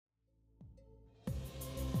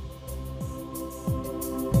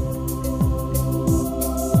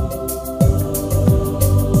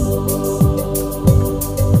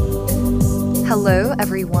Hello,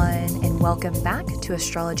 everyone, and welcome back to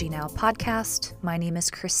Astrology Now podcast. My name is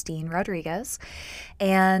Christine Rodriguez,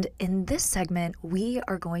 and in this segment, we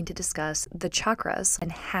are going to discuss the chakras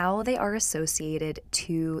and how they are associated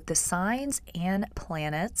to the signs and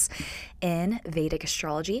planets in Vedic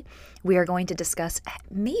astrology. We are going to discuss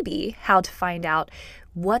maybe how to find out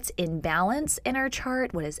what's in balance in our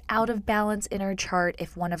chart, what is out of balance in our chart,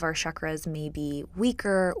 if one of our chakras may be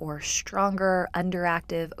weaker or stronger,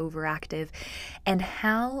 underactive, overactive, and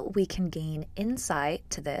how we can gain insight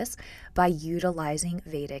to this by utilizing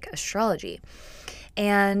Vedic astrology.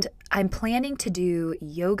 And I'm planning to do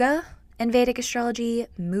yoga in Vedic astrology,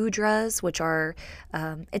 mudras, which are,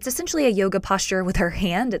 it's essentially a yoga posture with our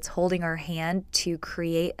hand. It's holding our hand to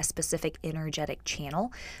create a specific energetic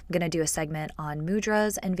channel. I'm going to do a segment on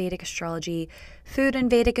mudras and Vedic astrology, food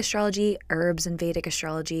and Vedic astrology, herbs and Vedic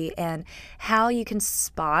astrology, and how you can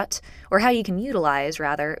spot, or how you can utilize,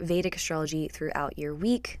 rather, Vedic astrology throughout your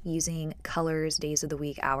week using colors, days of the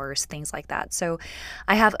week, hours, things like that. So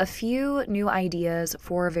I have a few new ideas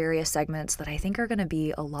for various segments that I think are going to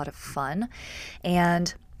be a lot of fun.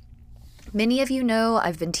 And many of you know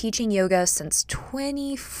I've been teaching yoga since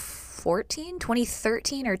 2013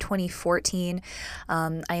 or 2014.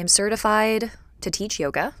 I am certified to teach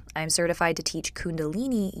yoga. I'm certified to teach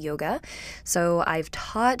Kundalini yoga. So I've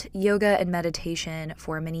taught yoga and meditation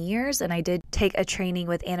for many years, and I did take a training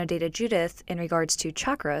with Anodata Judith in regards to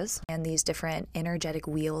chakras and these different energetic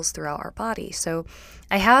wheels throughout our body. So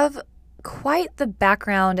I have quite the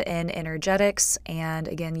background in energetics and,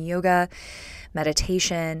 again, yoga,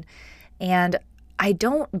 meditation, and I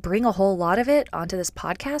don't bring a whole lot of it onto this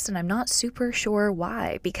podcast, and I'm not super sure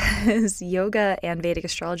why, because yoga and Vedic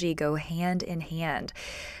astrology go hand in hand.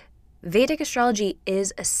 Vedic astrology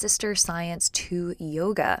is a sister science to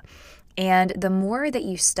yoga. And the more that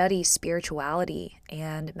you study spirituality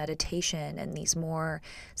and meditation and these more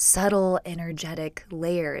subtle energetic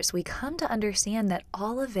layers, we come to understand that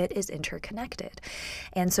all of it is interconnected.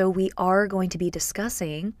 And so we are going to be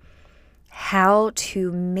discussing how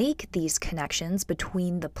to make these connections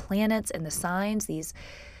between the planets and the signs, these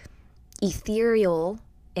ethereal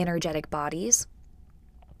energetic bodies,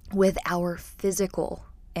 with our physical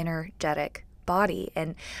energetic body,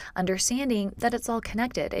 and understanding that it's all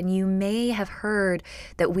connected. And you may have heard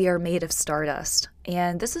that we are made of stardust.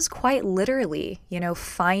 And this is quite literally,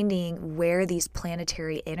 finding where these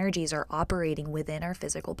planetary energies are operating within our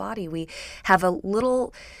physical body. We have a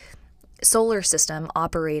little solar system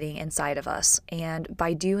operating inside of us. And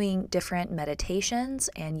by doing different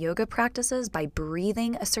meditations and yoga practices, by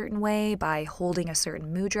breathing a certain way, by holding a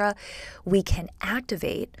certain mudra, we can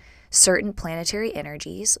activate certain planetary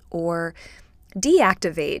energies, or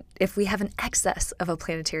deactivate. If we have an excess of a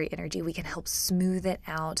planetary energy, we can help smooth it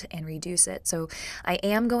out and reduce it. So I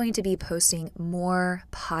am going to be posting more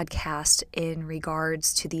podcasts in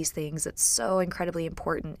regards to these things. It's so incredibly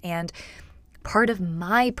important and part of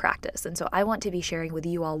my practice. And so I want to be sharing with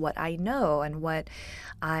you all what I know and what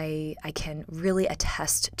I can really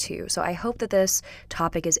attest to. So I hope that this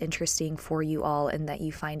topic is interesting for you all and that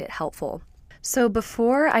you find it helpful. So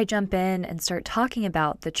before I jump in and start talking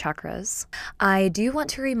about the chakras, I do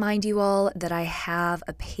want to remind you all that I have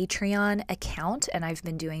a Patreon account, and I've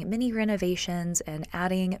been doing many renovations and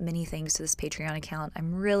adding many things to this Patreon account.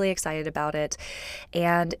 I'm really excited about it.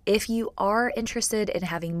 And if you are interested in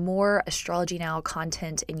having more Astrology Now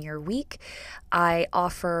content in your week, I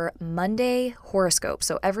offer Monday horoscopes.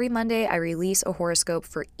 So every Monday I release a horoscope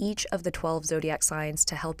for each of the 12 zodiac signs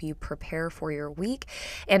to help you prepare for your week.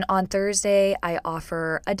 And on Thursday, I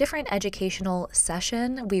offer a different educational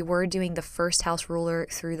session. We were doing the first house ruler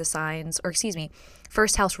through the signs,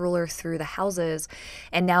 first house ruler through the houses,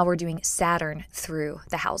 and now we're doing Saturn through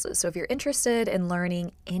the houses. So if you're interested in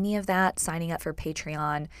learning any of that, signing up for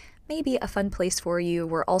Patreon may be a fun place for you.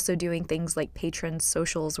 We're also doing things like patron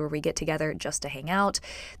socials where we get together just to hang out.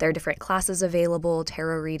 There are different classes available,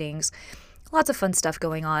 tarot readings, lots of fun stuff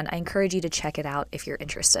going on. I encourage you to check it out if you're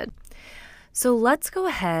interested. So let's go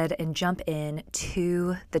ahead and jump in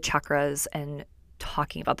to the chakras and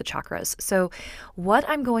talking about the chakras. So what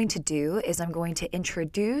I'm going to do is I'm going to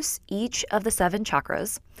introduce each of the 7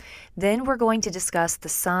 chakras. Then we're going to discuss the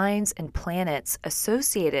signs and planets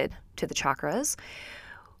associated to the chakras.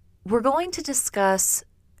 We're going to discuss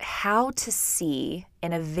how to see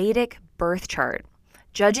in a Vedic birth chart,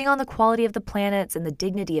 judging on the quality of the planets and the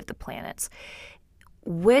dignity of the planets,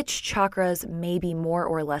 which chakras may be more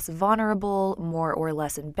or less vulnerable, more or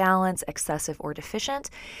less in balance, excessive or deficient.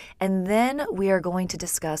 And then we are going to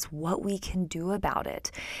discuss what we can do about it.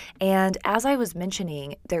 And as I was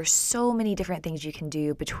mentioning, there's so many different things you can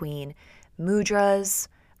do between mudras,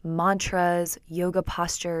 mantras, yoga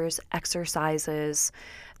postures, exercises.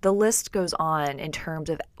 The list goes on in terms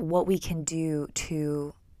of what we can do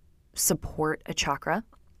to support a chakra.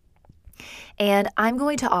 And I'm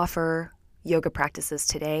going to offer yoga practices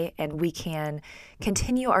today, and we can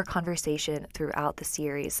continue our conversation throughout the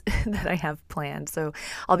series that I have planned. So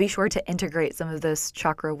I'll be sure to integrate some of this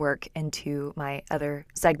chakra work into my other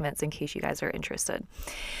segments in case you guys are interested.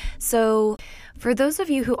 So for those of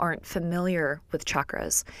you who aren't familiar with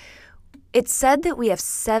chakras, it's said that we have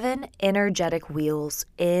 7 energetic wheels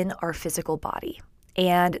in our physical body.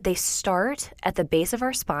 And they start at the base of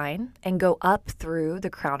our spine and go up through the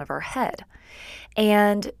crown of our head.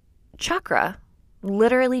 And chakra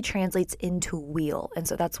literally translates into wheel. And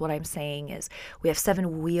so that's what I'm saying is we have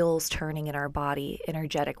 7 wheels turning in our body,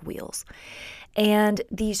 energetic wheels. And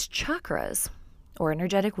these chakras, or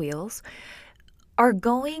energetic wheels, are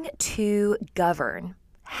going to govern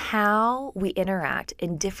how we interact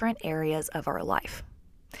in different areas of our life.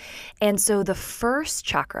 And so the first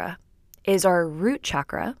chakra is our root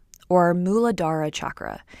chakra, or our Muladhara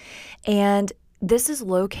chakra. And this is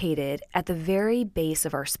located at the very base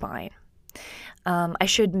of our spine. I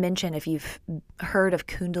should mention, if you've heard of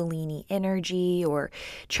Kundalini energy or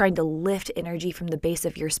trying to lift energy from the base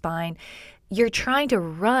of your spine, you're trying to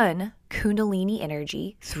run Kundalini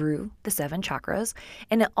energy through the 7 chakras,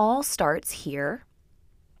 and it all starts here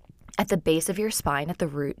at the base of your spine at the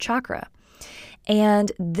root chakra.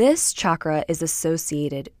 And this chakra is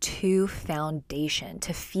associated to foundation,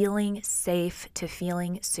 to feeling safe, to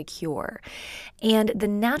feeling secure. And the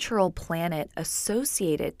natural planet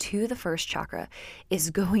associated to the first chakra is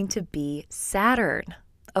going to be Saturn,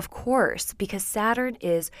 of course, because Saturn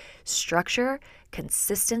is structure,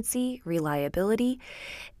 consistency, reliability.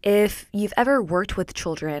 If you've ever worked with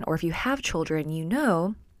children, or if you have children, you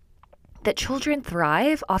know that children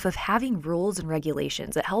thrive off of having rules and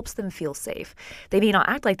regulations. It helps them feel safe. They may not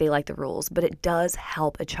act like they like the rules, but it does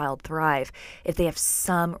help a child thrive if they have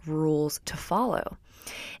some rules to follow.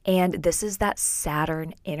 And this is that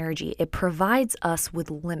Saturn energy. It provides us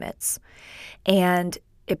with limits, and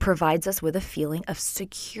it provides us with a feeling of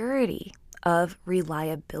security, of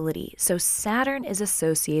reliability. So Saturn is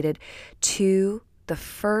associated to the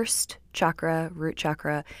first chakra, root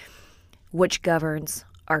chakra, which governs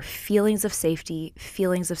our feelings of safety,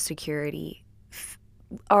 feelings of security,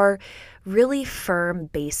 our really firm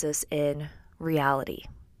basis in reality,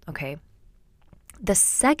 okay? The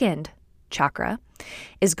second chakra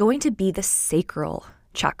is going to be the sacral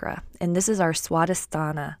chakra, and this is our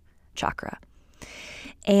Swadhisthana chakra.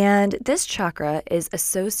 And this chakra is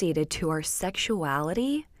associated to our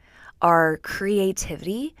sexuality, our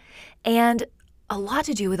creativity, and a lot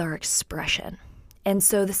to do with our expression. And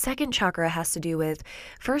so the second chakra has to do with,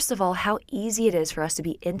 first of all, how easy it is for us to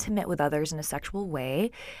be intimate with others in a sexual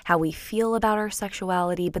way, how we feel about our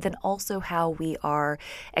sexuality, but then also how we are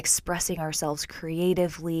expressing ourselves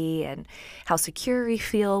creatively and how secure we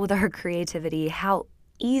feel with our creativity, how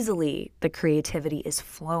easily the creativity is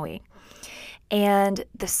flowing. And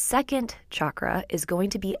the second chakra is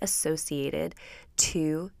going to be associated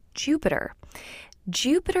to Jupiter.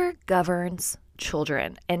 Jupiter governs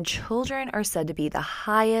children, and children are said to be the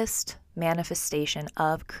highest manifestation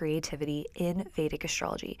of creativity in Vedic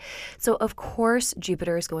astrology. So of course,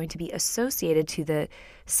 Jupiter is going to be associated to the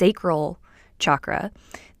sacral chakra,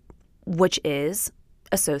 which is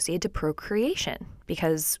associated to procreation,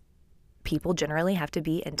 because people generally have to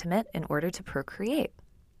be intimate in order to procreate.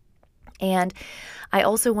 And I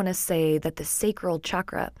also want to say that the sacral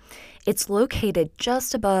chakra, it's located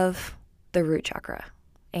just above the root chakra.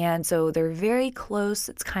 And so they're very close.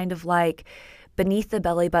 It's kind of like beneath the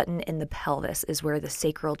belly button in the pelvis is where the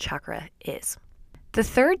sacral chakra is. The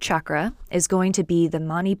third chakra is going to be the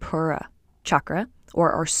Manipura chakra,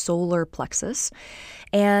 or our solar plexus.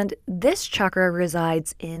 And this chakra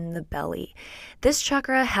resides in the belly. This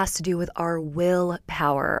chakra has to do with our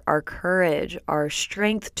willpower, our courage, our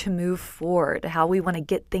strength to move forward, how we want to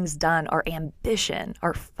get things done, our ambition,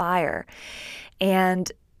 our fire. And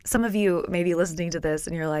some of you may be listening to this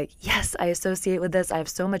and you're like, yes, I associate with this. I have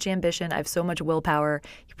so much ambition. I have so much willpower.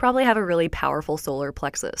 You probably have a really powerful solar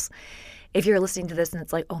plexus. If you're listening to this and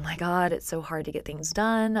it's like, oh my God, it's so hard to get things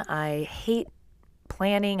done. I hate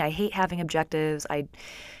planning. I hate having objectives.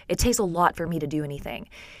 It takes a lot for me to do anything.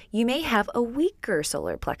 You may have a weaker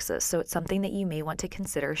solar plexus, so it's something that you may want to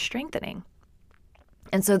consider strengthening.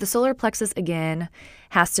 And so the solar plexus, again,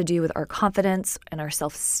 has to do with our confidence and our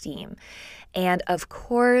self-esteem. And of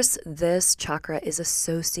course, this chakra is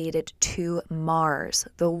associated to Mars,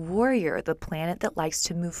 the warrior, the planet that likes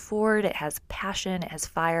to move forward. It has passion, it has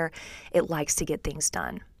fire, it likes to get things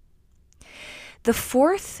done. The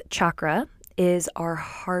fourth chakra is our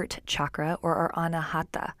heart chakra, or our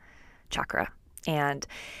Anahata chakra. And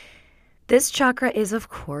this chakra is, of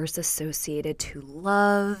course, associated to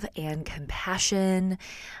love and compassion.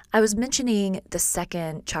 I was mentioning the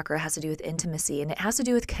second chakra has to do with intimacy, and it has to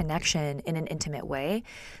do with connection in an intimate way.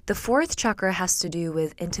 The fourth chakra has to do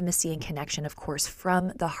with intimacy and connection, of course,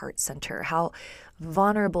 from the heart center, how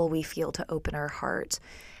vulnerable we feel to open our heart,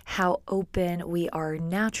 how open we are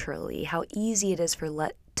naturally, how easy it is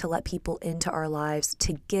to let people into our lives,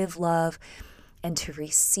 to give love and to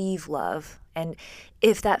receive love, and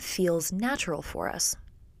if that feels natural for us.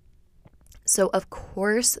 So, of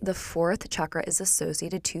course, the fourth chakra is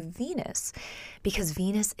associated to Venus, because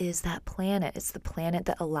Venus is that planet. It's the planet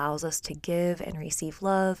that allows us to give and receive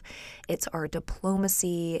love. It's our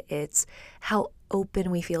diplomacy. It's how open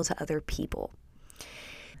we feel to other people.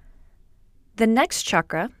 The next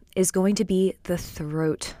chakra is going to be the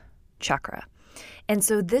throat chakra. And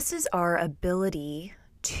so this is our ability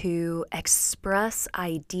to express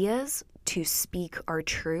ideas, to speak our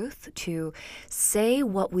truth, to say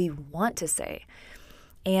what we want to say.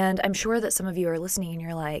 And I'm sure that some of you are listening and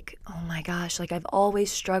you're like, oh my gosh, like I've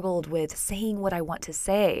always struggled with saying what I want to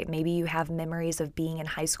say. Maybe you have memories of being in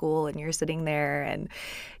high school and you're sitting there and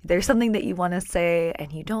there's something that you want to say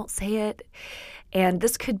and you don't say it. And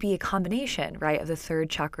this could be a combination, right, of the third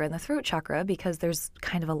chakra and the throat chakra, because there's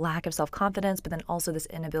kind of a lack of self-confidence, but then also this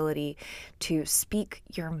inability to speak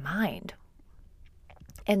your mind.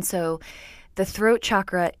 And so the throat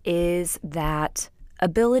chakra is that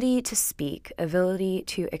ability to speak, ability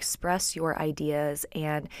to express your ideas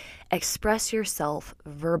and express yourself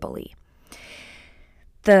verbally.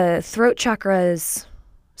 The throat chakra's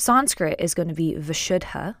Sanskrit is going to be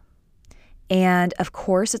Vishuddha. And of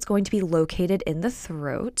course, it's going to be located in the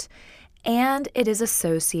throat, and it is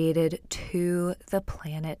associated to the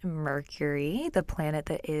planet Mercury, the planet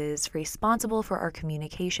that is responsible for our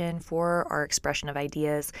communication, for our expression of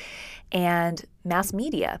ideas, and mass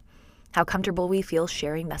media, how comfortable we feel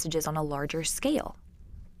sharing messages on a larger scale.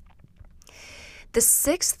 The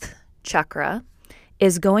sixth chakra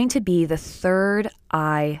is going to be the third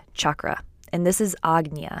eye chakra, and this is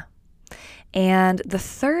Agnya. And the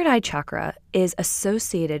third eye chakra is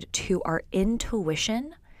associated to our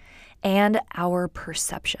intuition and our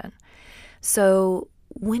perception. So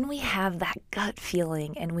when we have that gut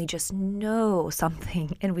feeling and we just know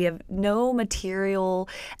something and we have no material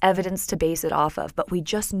evidence to base it off of, but we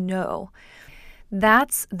just know,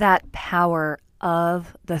 that's that power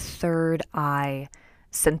of the third eye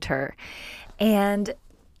center. And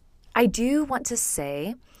I do want to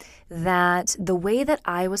say that the way that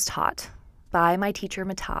I was taught by my teacher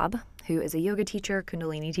Mahtab, who is a yoga teacher,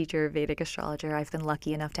 Kundalini teacher, Vedic astrologer. I've been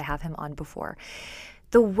lucky enough to have him on before.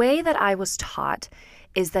 The way that I was taught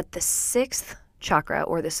is that the sixth chakra,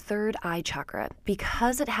 or this third eye chakra,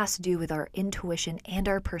 because it has to do with our intuition and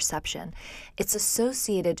our perception, it's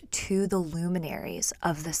associated to the luminaries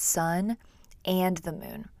of the sun and the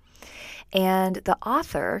moon. And the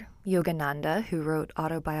author, Yogananda, who wrote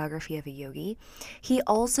Autobiography of a Yogi, he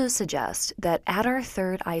also suggests that at our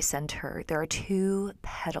third eye center, there are two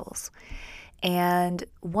petals. And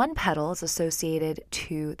one petal is associated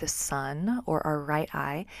to the sun, or our right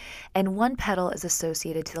eye, and one petal is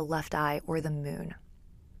associated to the left eye, or the moon.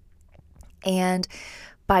 And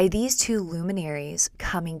by these two luminaries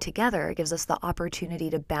coming together, it gives us the opportunity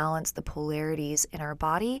to balance the polarities in our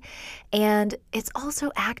body. And it's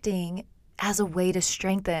also acting as a way to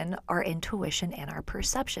strengthen our intuition and our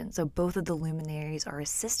perception. So both of the luminaries are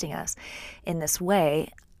assisting us in this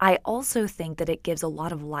way. I also think that it gives a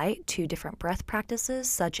lot of light to different breath practices,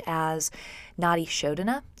 such as Nadi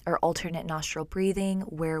Shodhana, or alternate nostril breathing,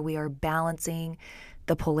 where we are balancing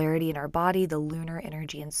the polarity in our body, the lunar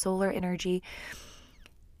energy and solar energy.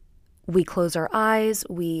 We close our eyes,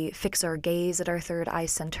 we fix our gaze at our third eye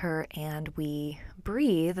center, and we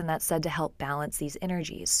breathe, and that's said to help balance these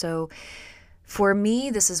energies. So for me,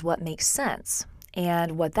 this is what makes sense.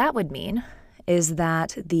 And what that would mean is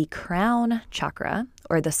that the crown chakra,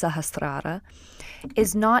 or the Sahasrara,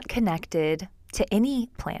 is not connected to any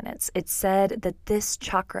planets. It's said that this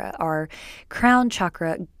chakra, our crown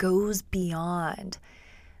chakra, goes beyond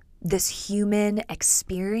this human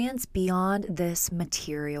experience, beyond this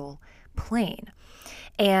material plane.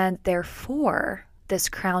 And therefore, this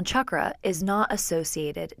crown chakra is not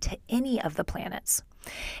associated to any of the planets.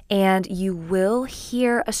 And you will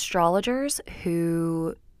hear astrologers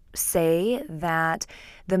who say that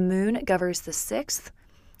the moon governs the sixth,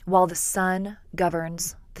 while the sun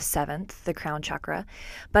governs the seventh, the crown chakra,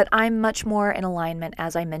 but I'm much more in alignment,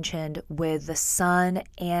 as I mentioned, with the sun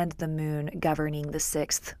and the moon governing the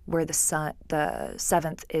sixth, where the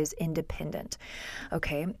seventh is independent.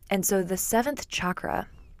 Okay. And so the seventh chakra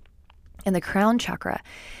and the crown chakra,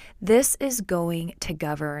 this is going to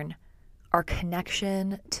govern our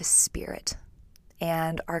connection to spirit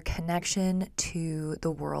and our connection to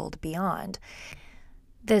the world beyond.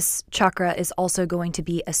 This chakra is also going to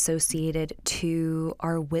be associated to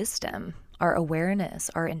our wisdom, our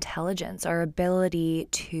awareness, our intelligence, our ability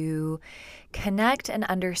to connect and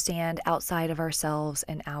understand outside of ourselves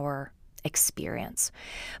and our experience.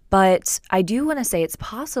 But I do want to say it's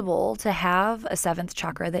possible to have a seventh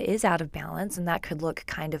chakra that is out of balance, and that could look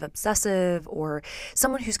kind of obsessive or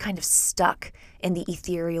someone who's kind of stuck in the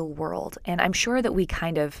ethereal world. And I'm sure that we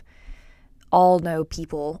kind of all know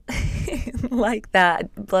people like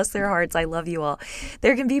that. Bless their hearts. I love you all.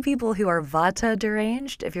 There can be people who are vata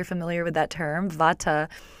deranged, if you're familiar with that term. Vata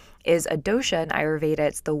is a dosha in Ayurveda.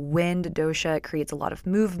 It's the wind dosha. It creates a lot of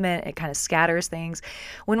movement. It kind of scatters things.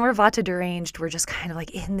 When we're vata deranged, we're just kind of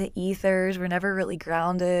like in the ethers. We're never really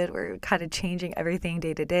grounded. We're kind of changing everything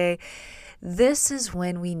day to day. This is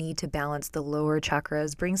when we need to balance the lower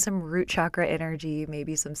chakras, bring some root chakra energy,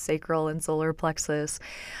 maybe some sacral and solar plexus.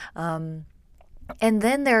 And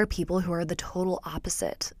then there are people who are the total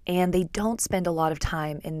opposite, and they don't spend a lot of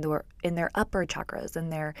time in their upper chakras, in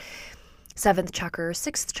their seventh chakra or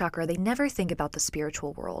sixth chakra. They never think about the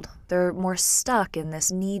spiritual world. They're more stuck in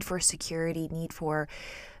this need for security, need for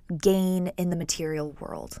gain in the material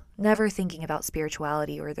world, never thinking about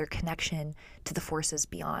spirituality or their connection to the forces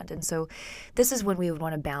beyond. And so this is when we would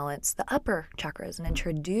want to balance the upper chakras and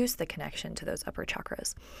introduce the connection to those upper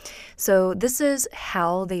chakras. So this is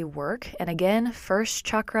how they work. And again, first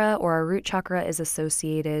chakra or our root chakra is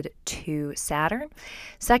associated to Saturn.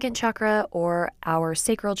 Second chakra or our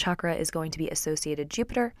sacral chakra is going to be associated to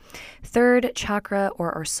Jupiter. Third chakra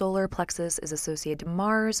or our solar plexus is associated to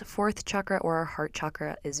Mars. Fourth chakra or our heart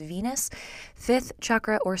chakra is Venus. Fifth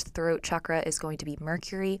chakra or throat chakra is going to be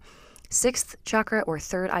Mercury. Sixth chakra or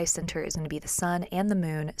third eye center is going to be the sun and the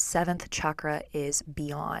moon. Seventh chakra is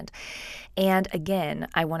beyond. And again,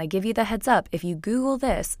 I want to give you the heads up. If you Google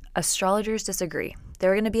this, astrologers disagree.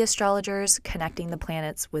 There are going to be astrologers connecting the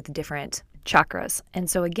planets with different chakras. And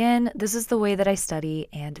so again, this is the way that I study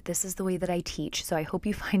and this is the way that I teach. So I hope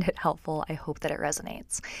you find it helpful. I hope that it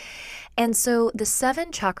resonates. And so the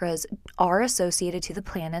 7 chakras are associated to the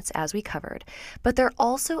planets, as we covered, but they're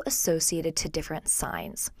also associated to different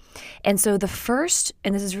signs. And so the first,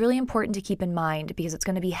 and this is really important to keep in mind because it's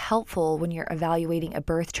going to be helpful when you're evaluating a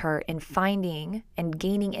birth chart and finding and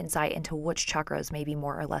gaining insight into which chakras may be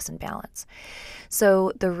more or less in balance.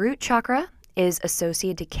 So the root chakra is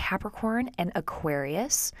associated to Capricorn and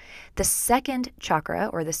Aquarius. The second chakra,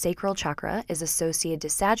 or the sacral chakra, is associated to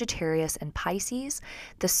Sagittarius and Pisces.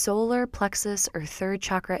 The solar plexus, or third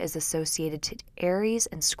chakra, is associated to Aries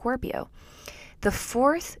and Scorpio. The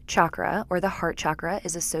fourth chakra, or the heart chakra,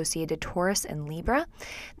 is associated to Taurus and Libra.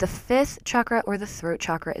 The fifth chakra, or the throat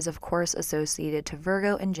chakra, is of course associated to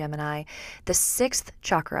Virgo and Gemini. The sixth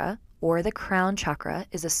chakra, or the crown chakra,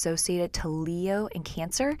 is associated to Leo and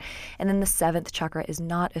Cancer. And then the 7th chakra is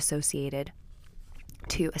not associated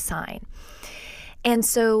to a sign. And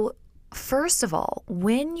so, first of all,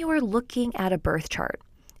 when you are looking at a birth chart,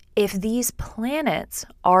 if these planets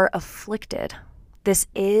are afflicted, this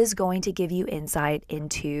is going to give you insight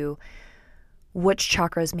into which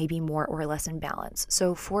chakras may be more or less in balance.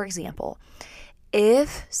 So, for example,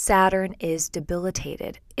 if Saturn is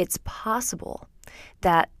debilitated, it's possible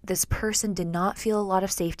that this person did not feel a lot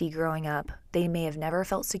of safety growing up. They may have never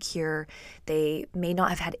felt secure. They may not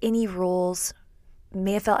have had any rules,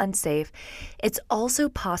 may have felt unsafe. It's also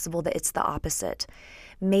possible that it's the opposite.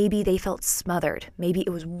 Maybe they felt smothered. Maybe it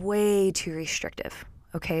was way too restrictive.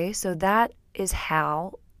 Okay, so that is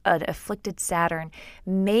how an afflicted Saturn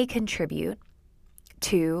may contribute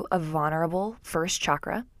to a vulnerable first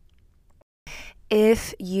chakra.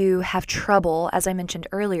 If you have trouble, as I mentioned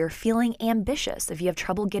earlier, feeling ambitious, if you have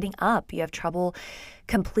trouble getting up, you have trouble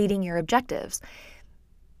completing your objectives,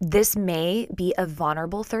 this may be a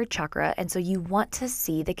vulnerable third chakra, and so you want to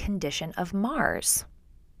see the condition of Mars.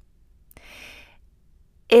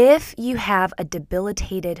 If you have a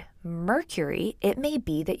debilitated Mercury, it may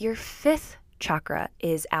be that your 5th chakra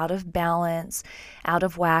is out of balance, out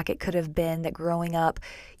of whack. It could have been that growing up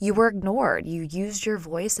you were ignored. You used your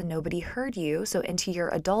voice and nobody heard you. So into your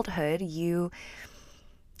adulthood, you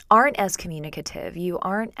aren't as communicative. You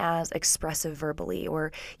aren't as expressive verbally,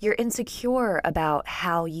 or you're insecure about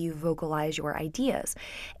how you vocalize your ideas.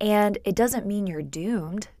 And it doesn't mean you're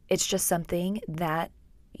doomed. It's just something that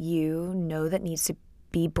you know that needs to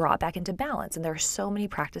be brought back into balance. And there are so many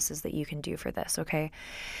practices that you can do for this, okay?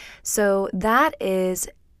 So that is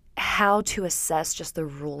how to assess just the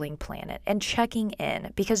ruling planet and checking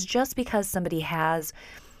in, because just because somebody has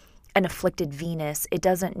an afflicted Venus, it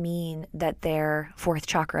doesn't mean that their fourth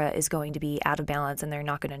chakra is going to be out of balance and they're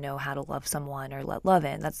not going to know how to love someone or let love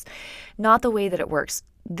in. That's not the way that it works.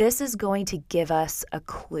 This is going to give us a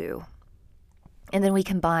clue. And then we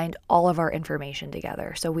combined all of our information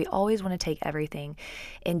together. So we always want to take everything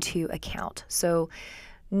into account. So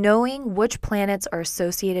knowing which planets are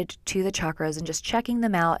associated to the chakras and just checking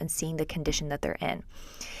them out and seeing the condition that they're in.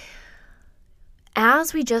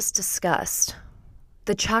 As we just discussed,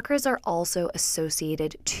 the chakras are also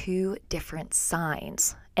associated to different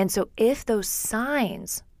signs. And so if those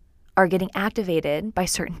signs are getting activated by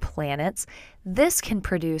certain planets, this can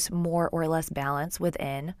produce more or less balance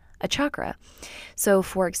within a chakra. So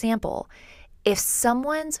for example, if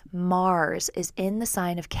someone's Mars is in the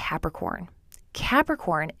sign of Capricorn,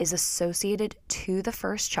 Capricorn is associated to the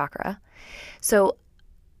first chakra. So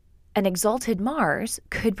an exalted Mars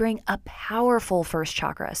could bring a powerful first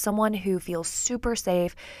chakra, someone who feels super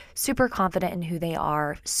safe, super confident in who they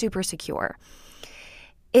are, super secure.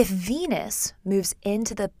 If Venus moves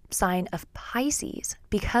into the sign of Pisces,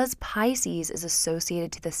 because Pisces is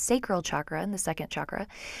associated to the sacral chakra and the second chakra,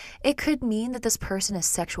 it could mean that this person is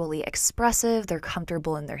sexually expressive, they're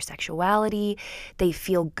comfortable in their sexuality, they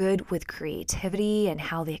feel good with creativity and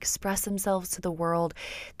how they express themselves to the world.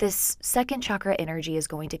 This second chakra energy is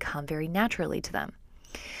going to come very naturally to them.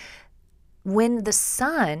 When the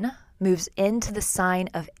sun moves into the sign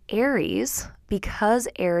of Aries, because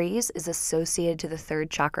Aries is associated to the third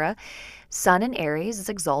chakra, Sun in Aries is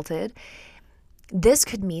exalted. This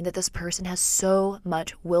could mean that this person has so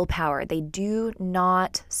much willpower. They do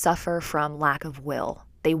not suffer from lack of will.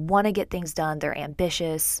 They want to get things done. They're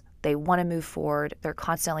ambitious. They want to move forward. They're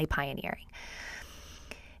constantly pioneering.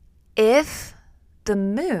 If the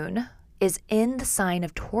moon is in the sign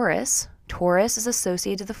of Taurus, Taurus is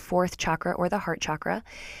associated to the fourth chakra or the heart chakra.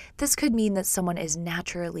 This could mean that someone is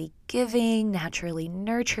naturally giving, naturally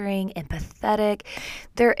nurturing, empathetic.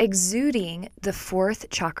 They're exuding the fourth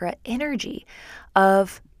chakra energy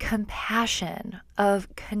of compassion, of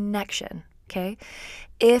connection, okay?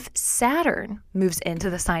 If Saturn moves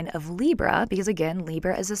into the sign of Libra, because again,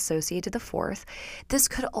 Libra is associated to the fourth, this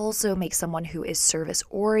could also make someone who is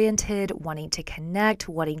service-oriented, wanting to connect,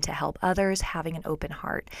 wanting to help others, having an open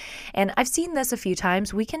heart. And I've seen this a few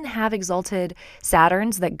times. We can have exalted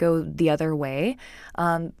Saturns that go the other way,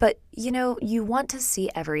 but you want to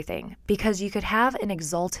see everything, because you could have an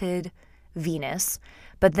exalted Venus,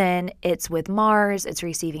 but then it's with Mars, it's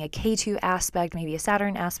receiving a K2 aspect, maybe a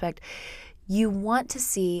Saturn aspect. You want to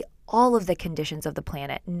see all of the conditions of the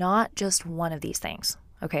planet, not just one of these things,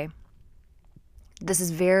 okay? This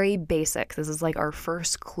is very basic. This is like our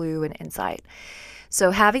first clue and insight.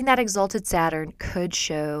 So having that exalted Saturn could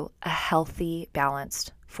show a healthy,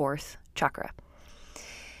 balanced fourth chakra.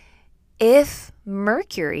 If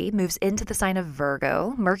Mercury moves into the sign of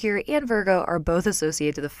Virgo, Mercury and Virgo are both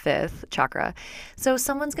associated to the fifth chakra. So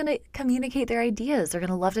someone's going to communicate their ideas. They're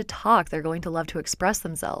going to love to talk. They're going to love to express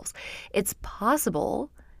themselves. It's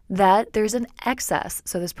possible that there's an excess.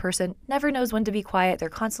 So this person never knows when to be quiet. They're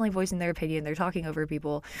constantly voicing their opinion. They're talking over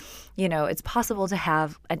people. It's possible to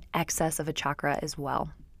have an excess of a chakra as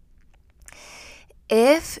well.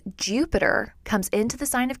 If Jupiter comes into the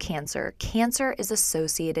sign of Cancer, Cancer is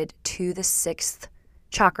associated to the sixth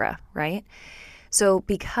chakra, right? So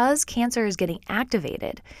because Cancer is getting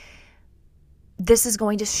activated, this is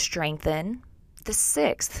going to strengthen the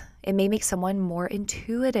sixth. It may make someone more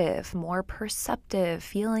intuitive, more perceptive,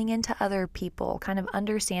 feeling into other people, kind of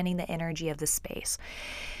understanding the energy of the space.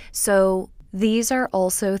 So these are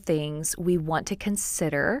also things we want to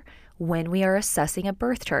consider when we are assessing a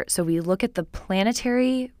birth chart. So we look at the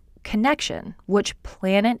planetary connection, which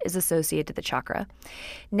planet is associated to the chakra.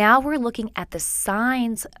 Now we're looking at the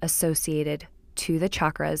signs associated to the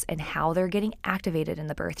chakras and how they're getting activated in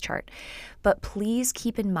the birth chart. But please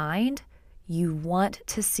keep in mind, you want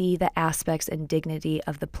to see the aspects and dignity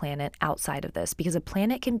of the planet outside of this, because a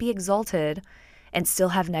planet can be exalted and still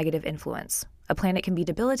have negative influence. A planet can be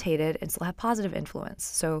debilitated and still have positive influence.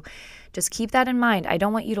 So just keep that in mind. I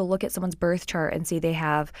don't want you to look at someone's birth chart and see they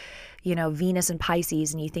have, Venus and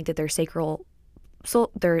Pisces, and you think that their sacral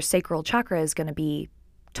chakra is going to be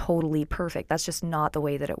totally perfect. That's just not the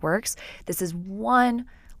way that it works. This is one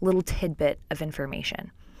little tidbit of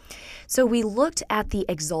information. So we looked at the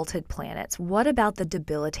exalted planets. What about the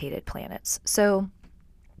debilitated planets? So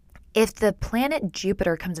If the planet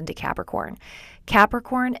Jupiter comes into Capricorn,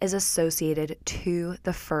 Capricorn is associated to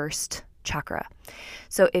the first chakra.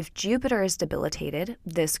 So if Jupiter is debilitated,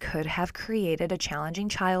 this could have created a challenging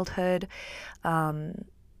childhood,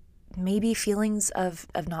 maybe feelings of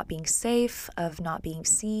not being safe, of not being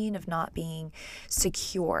seen, of not being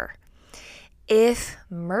secure. If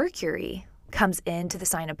Mercury comes into the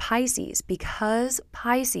sign of Pisces, because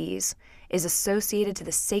Pisces is associated to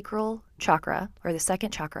the sacral chakra or the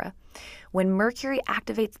second chakra, when Mercury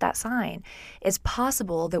activates that sign, it's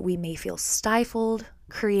possible that we may feel stifled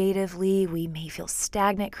creatively, we may feel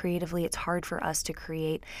stagnant creatively. It's hard for us to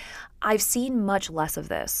create. I've seen much less of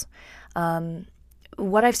this.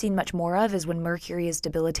 What I've seen much more of is when Mercury is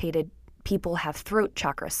debilitated, people have throat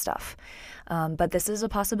chakra stuff. But this is a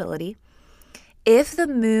possibility. If the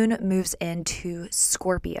moon moves into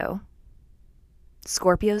Scorpio,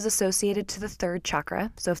 Scorpio is associated to the third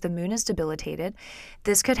chakra. So if the moon is debilitated,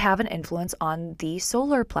 this could have an influence on the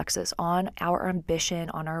solar plexus, on our ambition,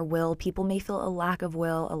 on our will. People may feel a lack of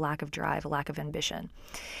will, a lack of drive, a lack of ambition.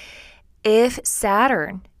 If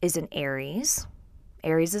Saturn is in Aries,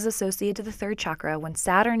 Aries is associated to the third chakra. When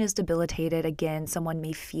Saturn is debilitated, again, someone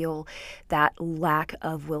may feel that lack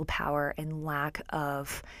of willpower and lack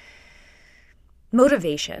of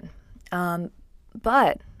motivation.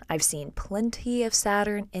 But I've seen plenty of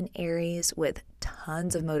Saturn in Aries with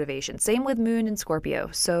tons of motivation. Same with Moon in Scorpio.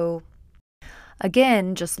 So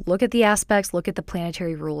again, just look at the aspects, look at the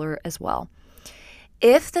planetary ruler as well.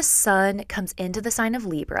 If the sun comes into the sign of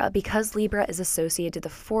Libra, because Libra is associated to the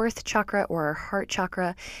fourth chakra or our heart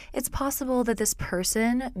chakra, it's possible that this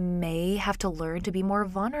person may have to learn to be more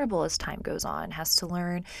vulnerable as time goes on, has to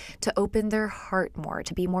learn to open their heart more,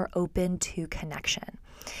 to be more open to connection.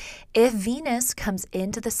 If Venus comes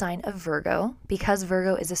into the sign of Virgo, because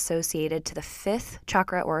Virgo is associated to the fifth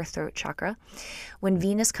chakra or throat chakra, when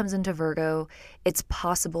Venus comes into Virgo, it's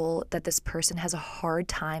possible that this person has a hard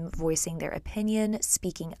time voicing their opinion,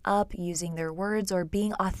 speaking up, using their words, or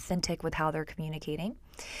being authentic with how they're communicating.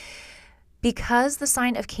 Because the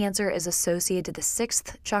sign of Cancer is associated to the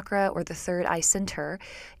sixth chakra or the third eye center,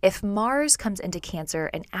 if Mars comes into Cancer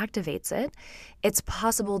and activates it, it's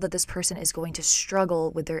possible that this person is going to struggle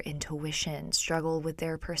with their intuition, struggle with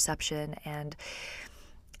their perception, and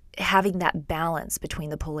having that balance between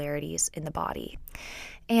the polarities in the body.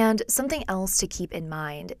 And something else to keep in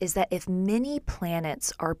mind is that if many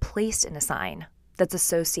planets are placed in a sign that's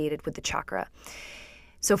associated with the chakra,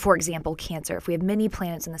 so for example, Cancer, if we have many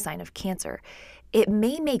planets in the sign of Cancer, it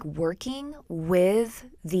may make working with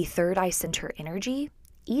the third eye center energy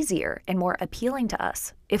easier and more appealing to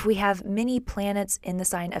us. If we have many planets in the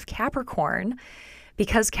sign of Capricorn,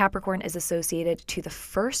 because Capricorn is associated to the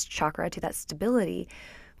first chakra, to that stability,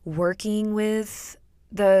 working with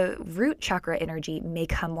the root chakra energy may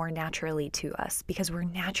come more naturally to us because we're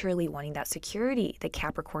naturally wanting that security that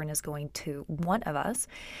Capricorn is going to want of us.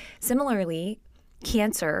 Similarly,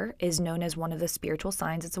 Cancer is known as one of the spiritual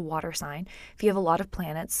signs. It's a water sign. If you have a lot of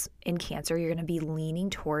planets in Cancer, you're going to be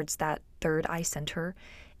leaning towards that third eye center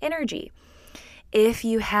energy. If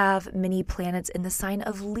you have many planets in the sign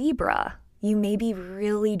of Libra, you may be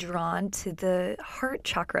really drawn to the heart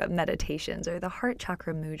chakra meditations or the heart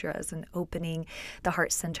chakra mudras and opening the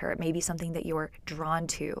heart center. It may be something that you're drawn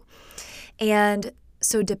to. And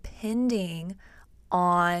so depending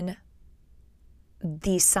on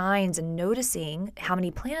these signs and noticing how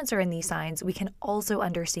many planets are in these signs, we can also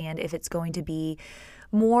understand if it's going to be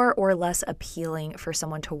more or less appealing for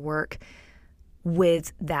someone to work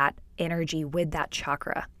with that energy, with that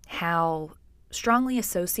chakra, how strongly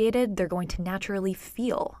associated they're going to naturally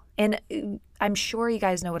feel. And I'm sure you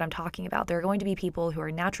guys know what I'm talking about. There are going to be people who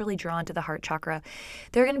are naturally drawn to the heart chakra.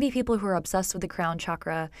 There are going to be people who are obsessed with the crown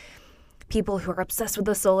chakra, people who are obsessed with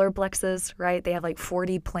the solar plexus, right? They have like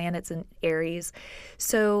 40 planets in Aries.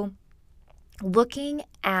 So looking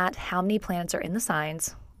at how many planets are in the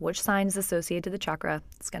signs, which sign is associated to the chakra,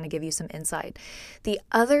 it's going to give you some insight. The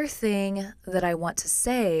other thing that I want to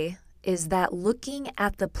say is that looking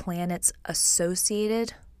at the planets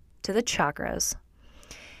associated to the chakras,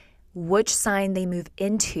 which sign they move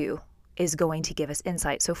into is going to give us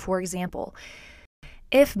insight. So for example,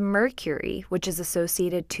 if Mercury, which is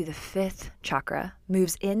associated to the fifth chakra,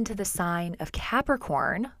 moves into the sign of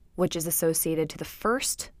Capricorn, which is associated to the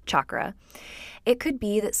first chakra, it could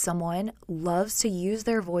be that someone loves to use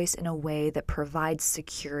their voice in a way that provides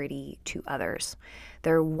security to others.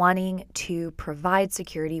 They're wanting to provide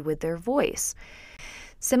security with their voice.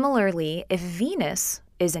 Similarly, if Venus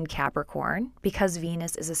is in Capricorn, because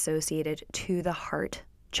Venus is associated to the heart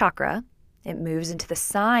chakra, it moves into the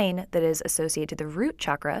sign that is associated to the root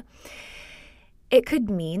chakra. It could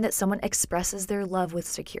mean that someone expresses their love with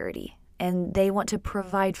security and they want to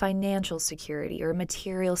provide financial security or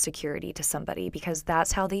material security to somebody because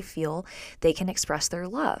that's how they feel they can express their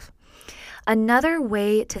love. Another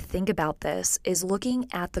way to think about this is looking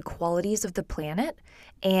at the qualities of the planet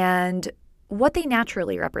and what they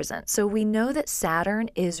naturally represent. So we know that Saturn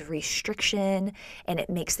is restriction and it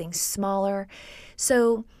makes things smaller.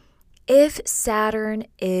 So if Saturn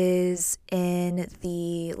is in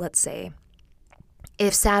let's say,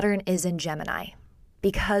 if Saturn is in Gemini,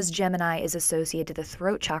 because Gemini is associated to the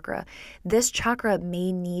throat chakra, this chakra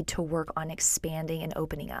may need to work on expanding and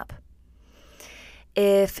opening up.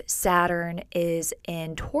 If Saturn is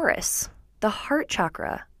in Taurus, the heart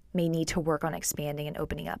chakra may need to work on expanding and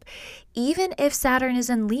opening up. Even if Saturn is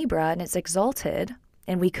in Libra and it's exalted,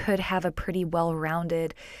 and we could have a pretty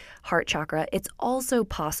well-rounded heart chakra, it's also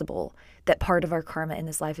possible that part of our karma in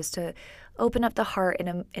this life is to open up the heart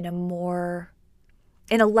in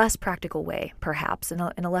a less practical way, perhaps, in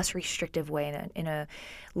a less restrictive way, in a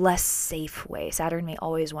less safe way. Saturn may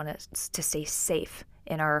always want us to stay safe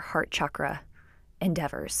in our heart chakra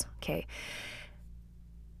endeavors, okay?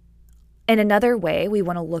 In another way, we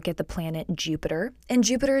want to look at the planet Jupiter, and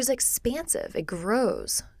Jupiter is expansive, it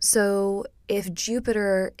grows. So if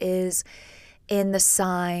Jupiter is in the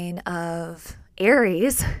sign of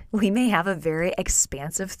Aries, we may have a very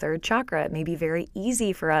expansive third chakra. It may be very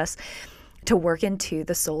easy for us to work into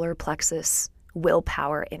the solar plexus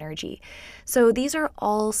willpower energy. So these are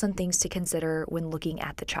all some things to consider when looking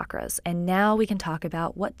at the chakras. And now we can talk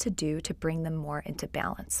about what to do to bring them more into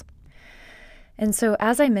balance. And so,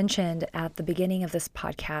 as I mentioned at the beginning of this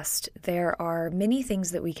podcast, there are many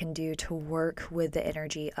things that we can do to work with the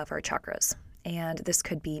energy of our chakras. And this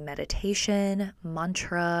could be meditation,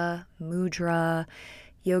 mantra, mudra,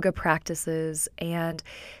 yoga practices. And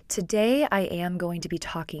today I am going to be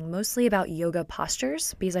talking mostly about yoga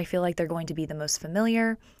postures because I feel like they're going to be the most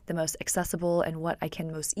familiar, the most accessible, and what I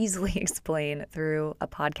can most easily explain through a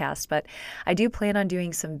podcast. But I do plan on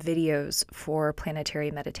doing some videos for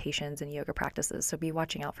planetary meditations and yoga practices, so be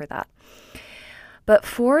watching out for that. But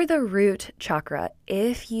for the root chakra,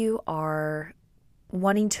 if you are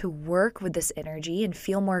wanting to work with this energy and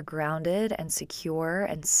feel more grounded and secure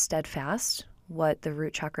and steadfast, what the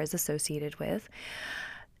root chakra is associated with,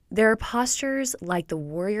 there are postures like the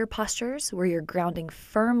warrior postures where you're grounding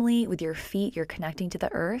firmly with your feet, you're connecting to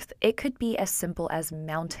the earth. It could be as simple as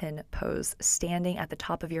mountain pose, standing at the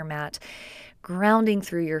top of your mat, grounding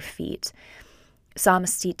through your feet.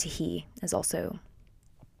 Samastitihi is also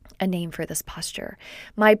a name for this posture.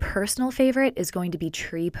 My personal favorite is going to be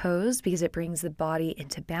tree pose because it brings the body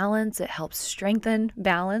into balance. It helps strengthen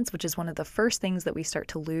balance, which is one of the first things that we start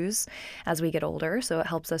to lose as we get older. So it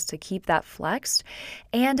helps us to keep that flexed,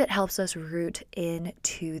 and it helps us root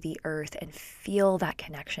into the earth and feel that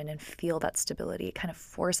connection and feel that stability. It kind of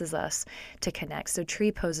forces us to connect. So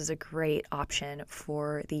tree pose is a great option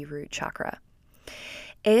for the root chakra.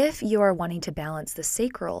 If you are wanting to balance the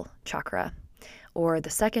sacral chakra, or the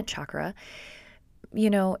second chakra,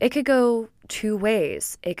 it could go two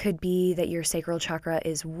ways. It could be that your sacral chakra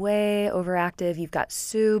is way overactive. You've got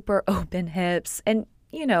super open hips. And,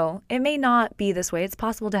 it may not be this way. It's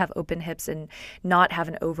possible to have open hips and not have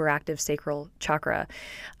an overactive sacral chakra.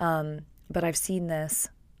 But I've seen this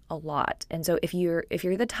a lot. And so if you're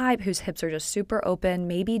the type whose hips are just super open,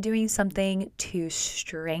 maybe doing something to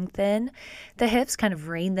strengthen the hips, kind of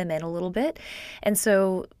rein them in a little bit. And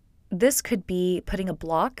so this could be putting a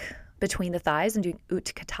block between the thighs and doing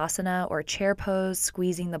Utkatasana or chair pose,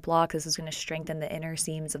 squeezing the block. This is going to strengthen the inner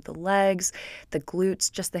seams of the legs, the glutes,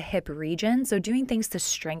 just the hip region. So doing things to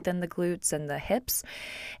strengthen the glutes and the hips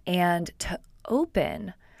and to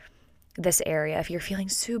open this area. If you're feeling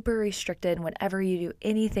super restricted, whenever you do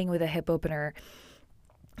anything with a hip opener,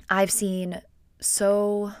 I've seen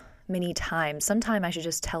so many times. Sometime I should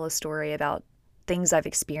just tell a story about things I've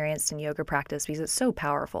experienced in yoga practice because it's so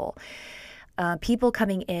powerful. People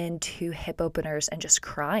coming into hip openers and just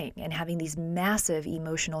crying and having these massive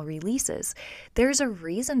emotional releases. There's a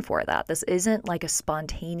reason for that. This isn't like a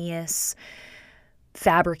spontaneous,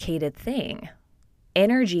 fabricated thing.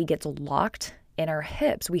 Energy gets locked in our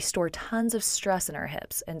hips. We store tons of stress in our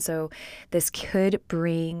hips. And so this could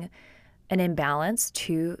bring an imbalance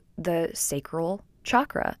to the sacral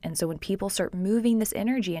chakra. And so when people start moving this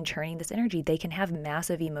energy and churning this energy, they can have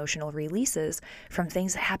massive emotional releases from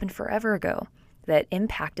things that happened forever ago that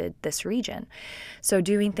impacted this region. So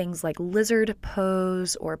doing things like lizard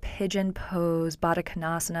pose or pigeon pose, Baddha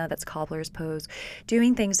Konasana, that's cobbler's pose,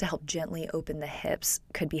 doing things to help gently open the hips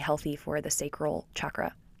could be healthy for the sacral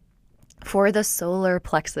chakra. For the solar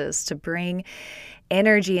plexus, to bring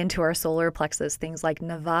energy into our solar plexus, things like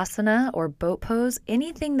Navasana or boat pose,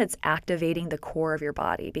 anything that's activating the core of your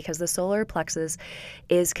body, because the solar plexus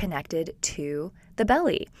is connected to the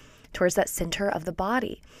belly, towards that center of the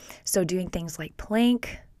body. So doing things like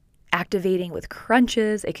plank, activating with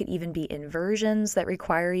crunches. It could even be inversions that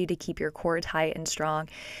require you to keep your core tight and strong.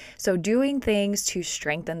 So doing things to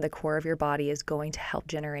strengthen the core of your body is going to help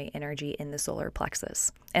generate energy in the solar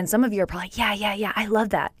plexus. And some of you are probably like, yeah, I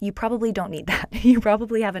love that. You probably don't need that. You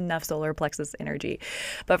probably have enough solar plexus energy.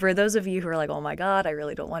 But for those of you who are like, oh my God, I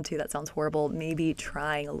really don't want to, that sounds horrible, maybe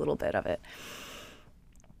trying a little bit of it.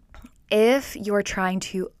 If you're trying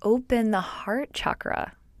to open the heart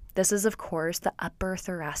chakra, this is, of course, the upper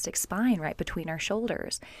thoracic spine right between our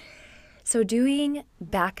shoulders. So doing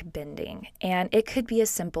back bending, and it could be as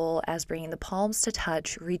simple as bringing the palms to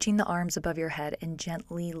touch, reaching the arms above your head, and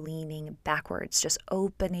gently leaning backwards, just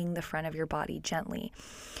opening the front of your body gently.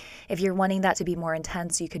 If you're wanting that to be more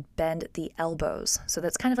intense, you could bend the elbows. So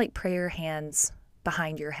that's kind of like prayer hands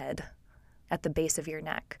behind your head at the base of your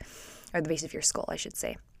neck, or the base of your skull, I should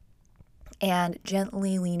say. And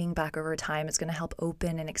gently leaning back over time is going to help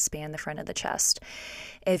open and expand the front of the chest.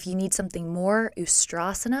 If you need something more,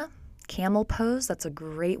 Ustrasana, camel pose, that's a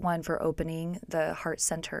great one for opening the heart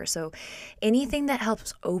center. So anything that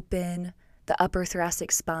helps open the upper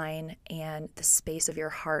thoracic spine and the space of your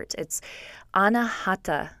heart. It's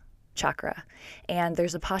Anahata chakra. And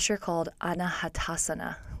there's a posture called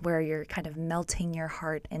Anahatasana, where you're kind of melting your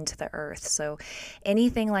heart into the earth. So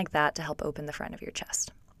anything like that to help open the front of your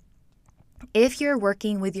chest. If you're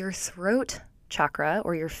working with your throat chakra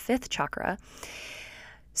or your fifth chakra,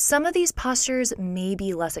 some of these postures may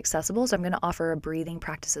be less accessible, so I'm going to offer a breathing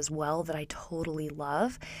practice as well that I totally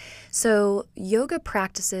love. So yoga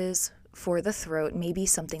practices for the throat may be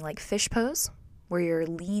something like fish pose, where you're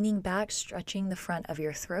leaning back, stretching the front of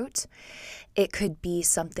your throat. It could be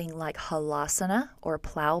something like halasana or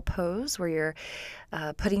plow pose, where you're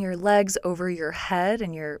putting your legs over your head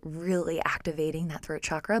and you're really activating that throat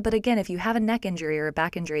chakra. But again, if you have a neck injury or a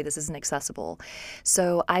back injury, this isn't accessible.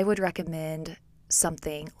 So I would recommend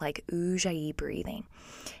something like Ujjayi breathing.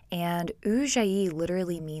 And Ujjayi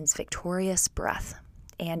literally means victorious breath.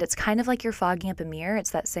 And it's kind of like you're fogging up a mirror.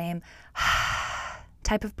 It's that same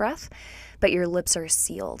type of breath, but your lips are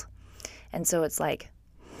sealed. And so it's like,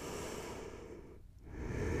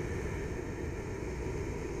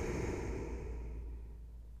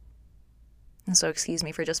 and so excuse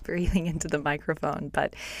me for just breathing into the microphone,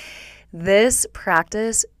 but this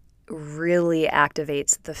practice really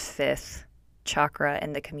activates the fifth chakra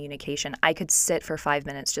and the communication. I could sit for 5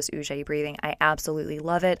 minutes just Ujjayi breathing. I absolutely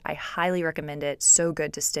love it. I highly recommend it. So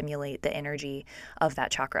good to stimulate the energy of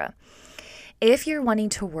that chakra. If you're wanting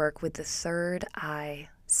to work with the third eye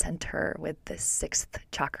center, with the sixth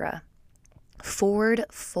chakra, forward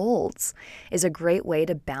folds is a great way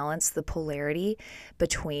to balance the polarity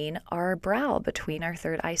between our brow, between our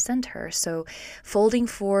third eye center. So folding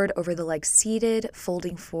forward over the legs seated,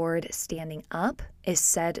 folding forward standing up is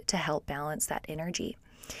said to help balance that energy.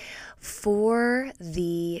 For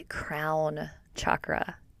the crown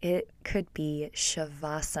chakra, it could be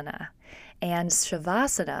Shavasana. And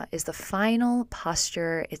Shavasana is the final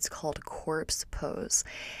posture. It's called corpse pose.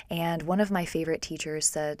 And one of my favorite teachers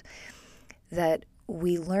said that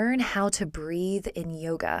we learn how to breathe in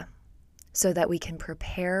yoga so that we can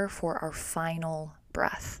prepare for our final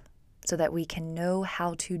breath, so that we can know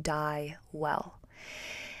how to die well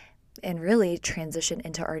and really transition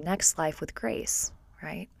into our next life with grace,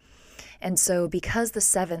 right? And so because the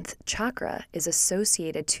seventh chakra is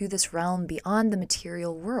associated to this realm beyond the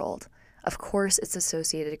material world, of course, it's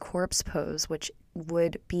associated to corpse pose, which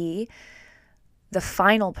would be the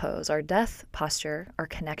final pose, our death posture, our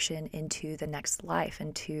connection into the next life,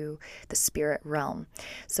 into the spirit realm.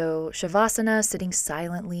 So Shavasana, sitting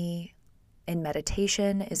silently in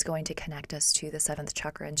meditation, is going to connect us to the seventh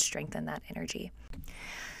chakra and strengthen that energy.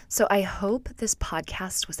 So I hope this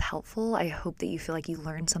podcast was helpful. I hope that you feel like you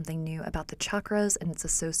learned something new about the chakras and its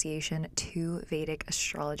association to Vedic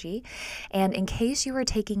astrology. And in case you are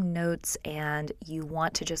taking notes and you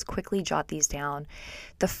want to just quickly jot these down,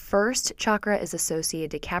 the first chakra is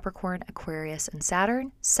associated to Capricorn, Aquarius, and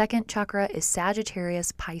Saturn. Second chakra is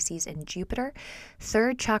Sagittarius, Pisces, and Jupiter.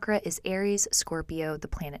 Third chakra is Aries, Scorpio, the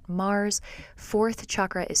planet Mars. Fourth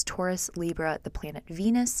chakra is Taurus, Libra, the planet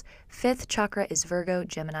Venus. Fifth chakra is Virgo,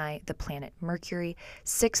 Gemini, the planet Mercury.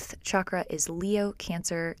 Sixth chakra is Leo,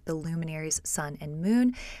 Cancer, the luminaries Sun and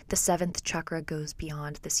Moon. The seventh chakra goes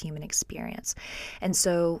beyond this human experience. And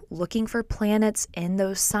so looking for planets in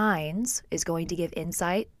those signs is going to give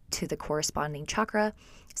insight to the corresponding chakra,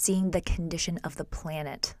 seeing the condition of the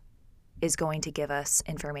planet is going to give us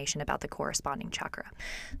information about the corresponding chakra.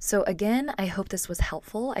 So again, I hope this was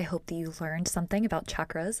helpful. I hope that you learned something about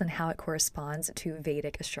chakras and how it corresponds to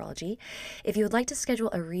Vedic astrology. If you would like to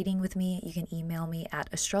schedule a reading with me, you can email me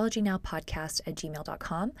at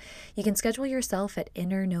astrologynowpodcast@gmail.com. You can schedule yourself at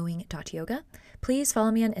innerknowing.yoga. Please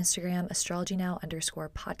follow me on Instagram,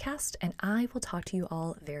 astrologynow_podcast, and I will talk to you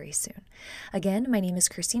all very soon. Again, my name is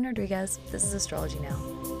Christine Rodriguez. This is Astrology Now.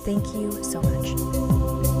 Thank you so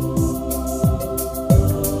much.